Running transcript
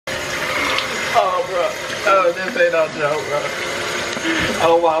bro. Oh, this ain't no joke, bro.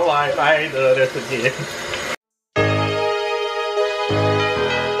 Oh my life, I ain't doing this again.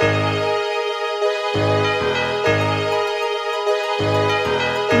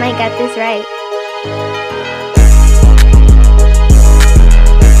 Might got this right.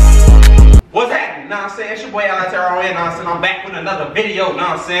 What's happening? Know what I'm saying? It's your boy Alex RON. Know what I'm saying? I'm back with another video. Know what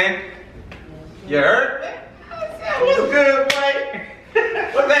I'm saying? You heard? What's good, boy?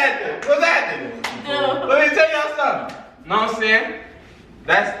 What's happening? What's happening? Let me tell y'all something. Know what I'm saying?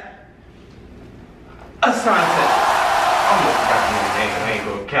 That's a sunset. I almost forgot the name. I ain't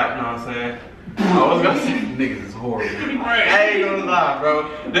gonna cap. Know what I'm saying? I was gonna say niggas is horrible. I ain't gonna lie, bro.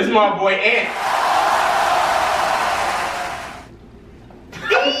 This is my boy Ant.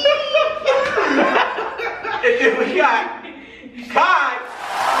 And then we got Kai.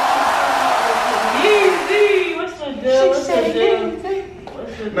 Easy. What's the deal? What's the deal? What's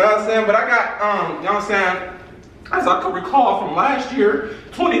the deal? Know what I'm saying? But I got, you know what I'm saying? As I could recall from last year,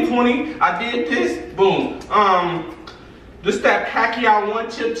 2020, I did this. Boom. This that Paqui one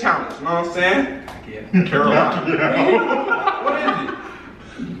chip challenge. You know what I'm saying? Yeah. Carolina. Yeah. What is it?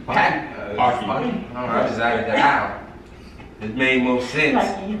 Paqui. I just added that out. It made more sense.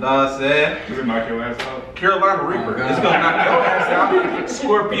 You know what I'm saying? Does it knock your ass out? Carolina Reaper. It's gonna knock your ass out.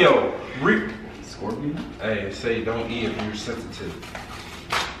 Scorpio. Scorpion? Hey, say don't eat if you're sensitive.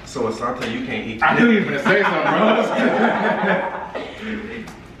 So Asante, you can't eat. I knew you were gonna say something, bro.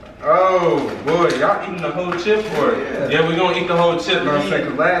 Oh boy, y'all eating the whole chip or? Yeah, we gonna eat the whole chip, you know what I'm saying?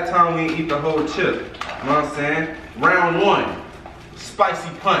 Cause last time we didn't eat the whole chip. You know what I'm saying? Round 1,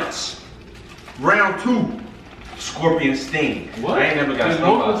 spicy punch. Round 2, scorpion sting. What? I ain't never got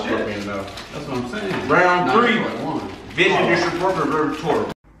stung by a scorpion though. That's what I'm saying. Round 3, vision disruptor.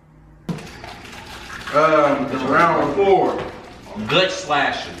 Round 4, gut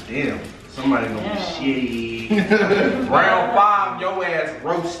slasher. Damn, somebody gonna be shitty. Round 5, your ass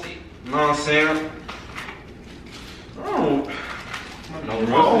roasted. You know what I'm saying? Oh,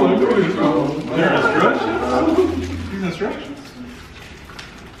 These instructions?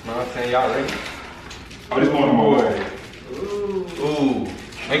 You know what I'm saying? Y'all ready? I just want more. Ooh.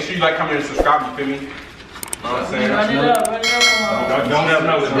 Make sure you like, comment, and subscribe, you feel me? You know what I'm saying? Run it up, come on.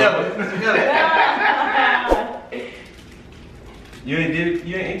 Don't smell it. You ain't did it?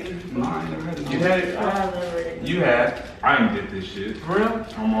 You ain't ate it? No, I ain't never had it. You had it? I have never read it. You had. I ain't did this shit. For real?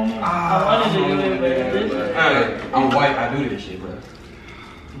 I'm on. I wanted to do it, but I'm white, I do this shit, bro.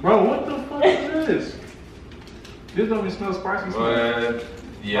 Bro, what the fuck is this? This don't even smell spicy. But,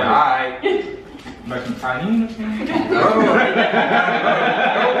 yeah, alright. Like some tahini or something?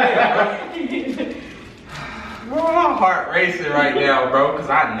 Bro, my heart racing right now, bro, because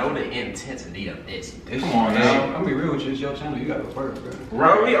I know the intensity of this. Come on now. I'm gonna be real with you, it's your channel, you gotta go first, bro.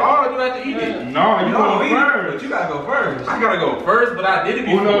 Bro, we all do have to eat it. No, you go eat it, first. But you gotta go first. I gotta go first, but I did it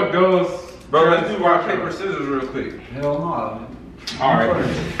before. Uno, dos. Bro, let's do rock, paper, scissors real quick. Hell no, man. Alright.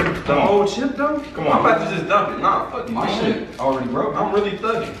 The whole chip though? Come on. I'm about to just dump it. Nah, fuck My this shit already broke. I'm really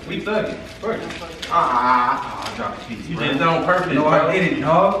thugging. We thugging. First. I dropped the piece. You did it on purpose, No, bro. I did it,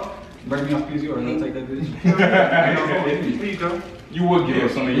 dog. Break me off piece of yours, I'll take that bitch. Here you go. You would give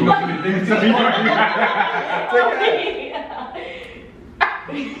us something. You would give us something.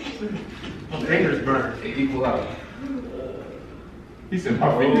 My fingers burn. It equal out. He said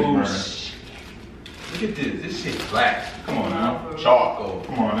my fingers burn. Look at this. This shit's black. Come on now. Charcoal.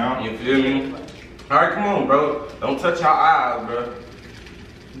 Come on now. You feel me? Alright, come on, bro. Don't touch your eyes, bro. Let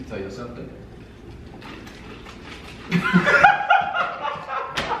me tell you something.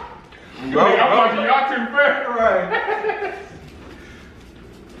 Bro, I'm watching y'all too fast. Right.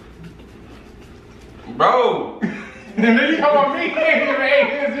 Bro. And then you come on me, he ain't even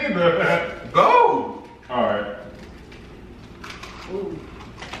ate his either. Go. Alright.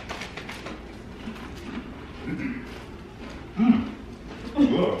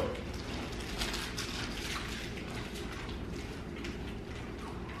 Look.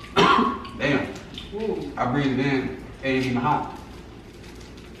 Damn. I breathed it in, it ain't even hot.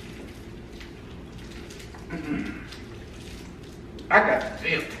 I got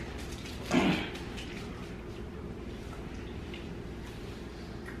feel.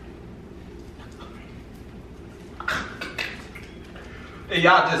 Hey,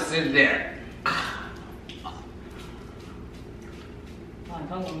 y'all just sit there.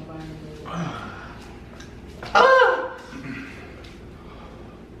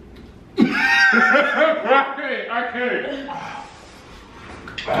 I can't.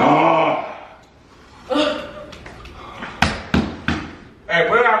 Hey,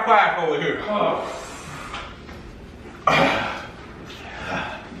 what our clap over here?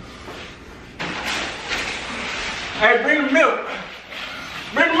 Hey, bring the milk.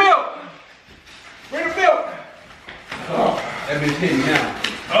 Bring the milk. Bring the milk. Oh, that bitch hit me now.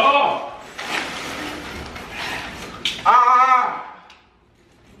 Oh. Ah.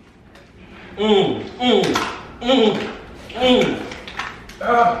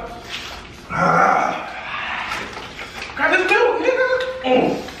 Got this milk, nigga.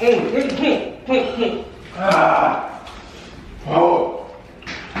 Oh.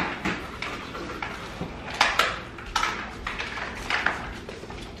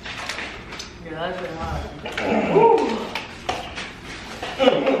 Yeah, that's been hot.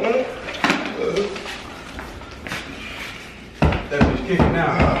 That bitch kicking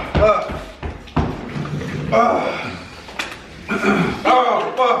now.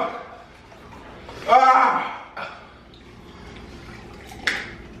 Oh, fuck. Ah.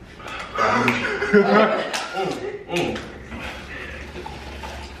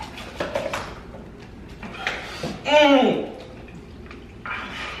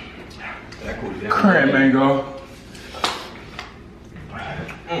 That cool. Cran mango.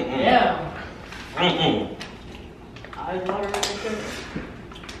 Yeah. I was wondering if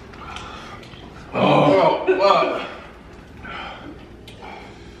Oh, fuck.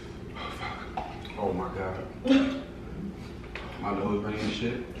 Oh my god. My nose bringing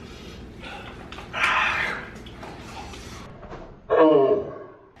shit.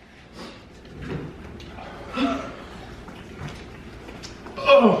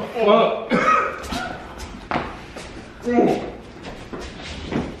 Oh, fuck.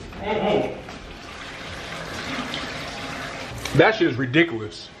 That shit is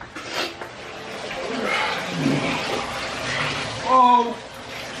ridiculous. Oh.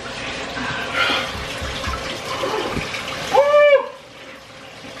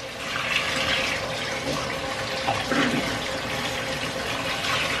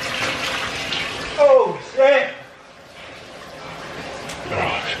 Oh, shit.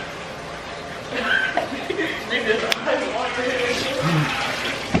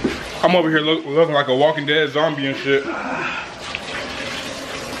 I'm over here looking like a Walking Dead zombie and shit.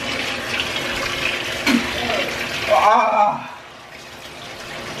 Ah.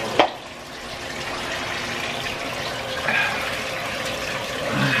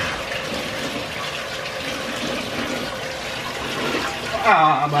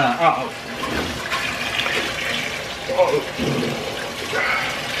 Ah, man. Oh.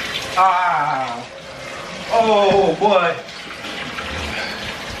 Ah. Oh, boy.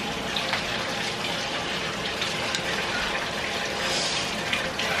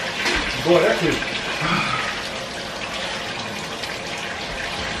 Boy, that is.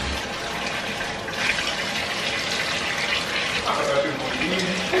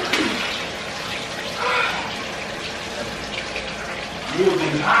 You was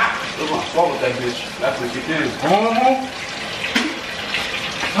getting hot. Look, I swallowed that bitch. That's what you did.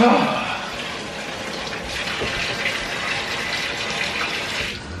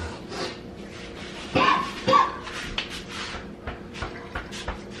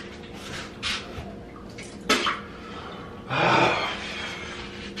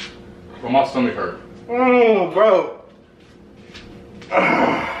 Well, my stomach hurt. Oh, bro.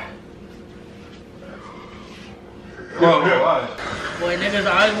 Bro, why? boy, niggas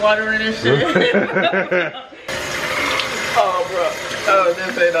eyes watering and shit. Oh, bro. Oh,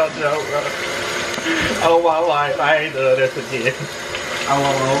 this ain't no joke, bro. Oh, my life. I ain't doing this again.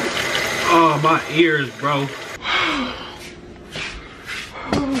 Oh, my ears, bro.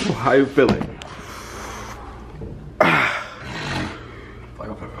 How you feeling? Like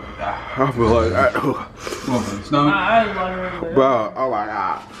I'm fucking die. I feel like, Come on, man. Stomach. My eyes watering. bro, oh my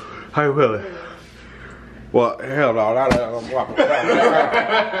God. How you feeling? Well, hell no,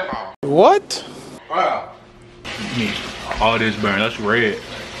 what? Wow. All this burn, that's red.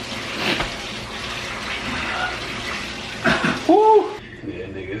 Woo. Yeah,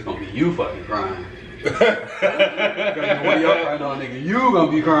 nigga, it's gonna be you fucking crying. Cause when y'all crying on, nigga, you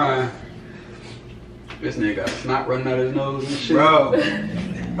gonna be crying. This nigga got snot running out of his nose and shit. Bro.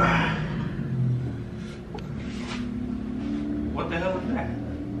 What the hell is that?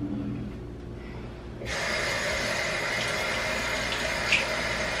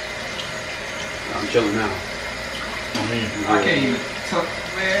 I'm chilling now. I mean, Yeah. I can't even talk,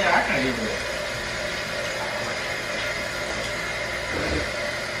 man. I can't even.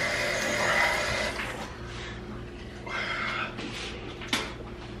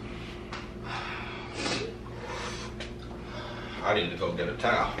 I need to go get a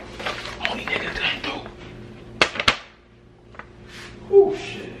towel. Only niggas that do. Oh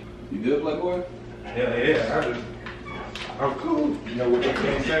shit. You good, Playboy? Yeah, I'm cool. You know what you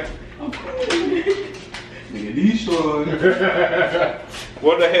can't say? I'm cool. Nigga, these shorts.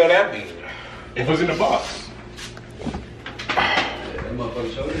 What the hell that mean? It was in the box. That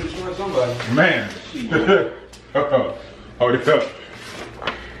motherfucker showed you short somebody. Man. Hold it up.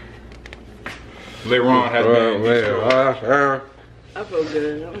 LeRon has been. I feel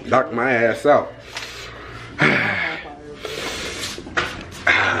good. Knock my ass out.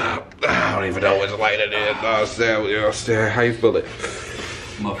 I don't even know which light it is. You know what I'm saying? You know what I'm saying? How you feel it?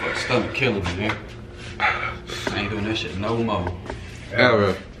 Motherfucker stomach killing me, man. I ain't doing that shit no more.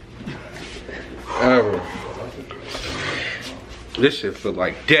 Ever. This shit feel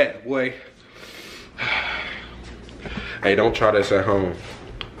like death, boy. Hey, don't try this at home.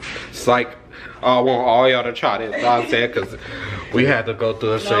 Psych. I want all y'all to try this, you know what I'm saying? Because we had to go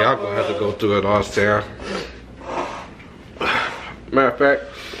through it, so y'all gonna have to go through it, you know what I'm saying? Matter of fact,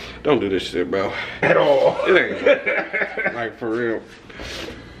 don't do this shit, bro. At all. It ain't like for real.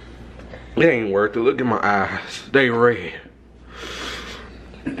 It ain't worth it. Look at my eyes. They red.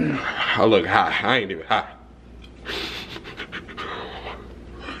 I look high. I ain't even high.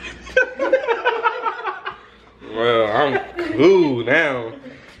 Well, I'm cool now.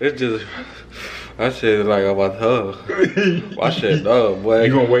 It's just, that shit is like about to hug. My shit done, boy.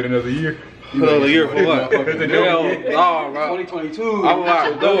 You gonna wait another year? Another year for what? Hell, no, bro. 2022. I'm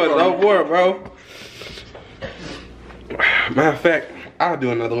about to do it. No more, bro. Matter of fact, I'll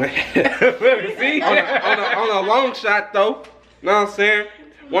do another one. See? on a long shot, though. Know what I'm saying?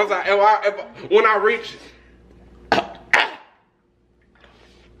 When I reach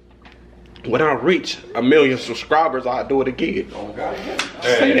 1 million subscribers, I'll do it again. Oh, God.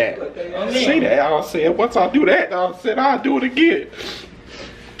 Say that. Say that. I'll say it. Once I do that, I'll do it again.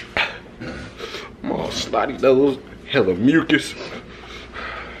 I'm all snotty nose, hella mucus.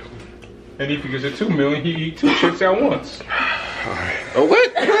 And if he gets to 2 million, he eat 2 chicks at once. Oh,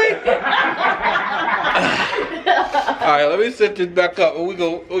 what? Alright, let me set this back up. We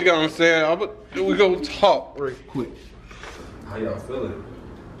got what I'm saying. We gonna talk real quick. How y'all feeling?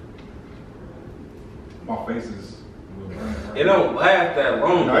 My face is. It don't last that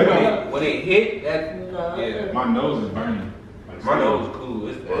long. No, it don't. When it hit, that yeah. My nose is burning. My nose is cool.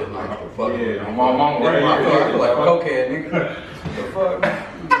 It's bad. Yeah, my mama right I feel like a here. cokehead, nigga. The fuck?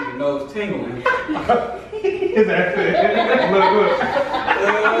 Your nose tingling. His ass. Look.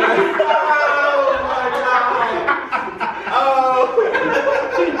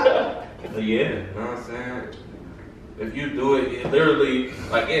 But yeah, you know what I'm saying? If you do it, it literally,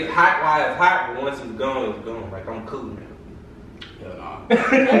 like, it's hot while it's hot, but once it's gone, it's gone. Like, I'm cool now. Hell nah.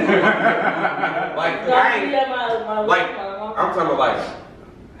 Like, I ain't, like, I'm talking about, like,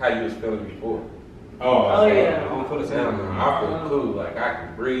 how you was feeling before. Oh, yeah. I don't feel the Hell same. no, I feel cool. Like, I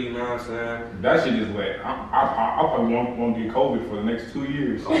can breathe, you know what I'm saying? That shit just wet. I probably won't get COVID for the next 2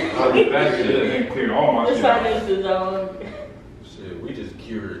 years. That shit didn't clear all my This shit. finance is on. Shit, we just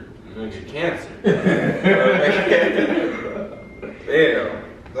cured nigga cancer. Yeah,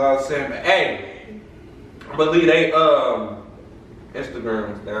 that's what I'm saying. But hey, I believe they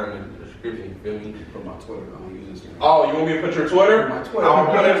Instagram's down in the description. You feel me? Put my Twitter. I don't use Instagram. Oh, you want me to put your Twitter? My Twitter. I'll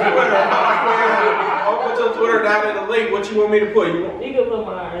put your Twitter. I'll put your Twitter down in the link. What you want me to put? You want? You can put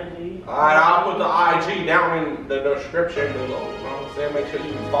my IG. Alright, I'll put the IG down in the description below. You know what I'm saying? Make sure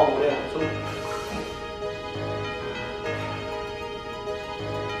you follow them too.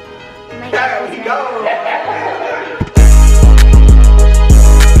 There we go.